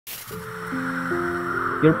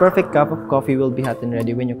Your perfect cup of coffee will be hot and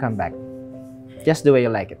ready when you come back. Just the way you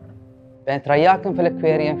like it. بنترياكم في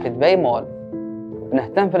الأكواريوم في دبي مول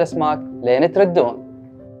ونهتم في الأسماك لين تردون.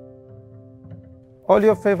 All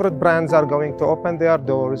your favorite brands are going to open their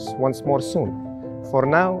doors once more soon. For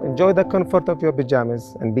now, enjoy the comfort of your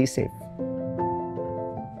pajamas and be safe.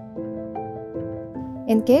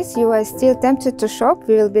 In case you are still tempted to shop,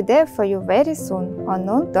 we will be there for you very soon on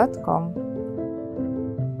noon.com.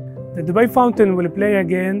 The Dubai fountain will play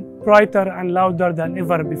again, brighter and louder than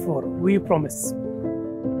ever before, we promise.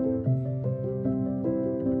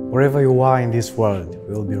 Wherever you are in this world,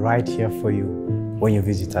 we will be right here for you when you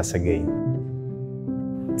visit us again.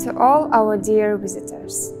 To all our dear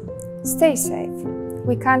visitors, stay safe.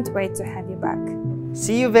 We can't wait to have you back.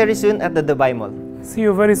 See you very soon at the Dubai Mall. See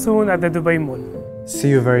you very soon at the Dubai Mall. See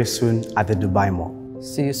you very soon at the Dubai Mall.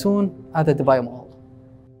 See you soon at the Dubai Mall.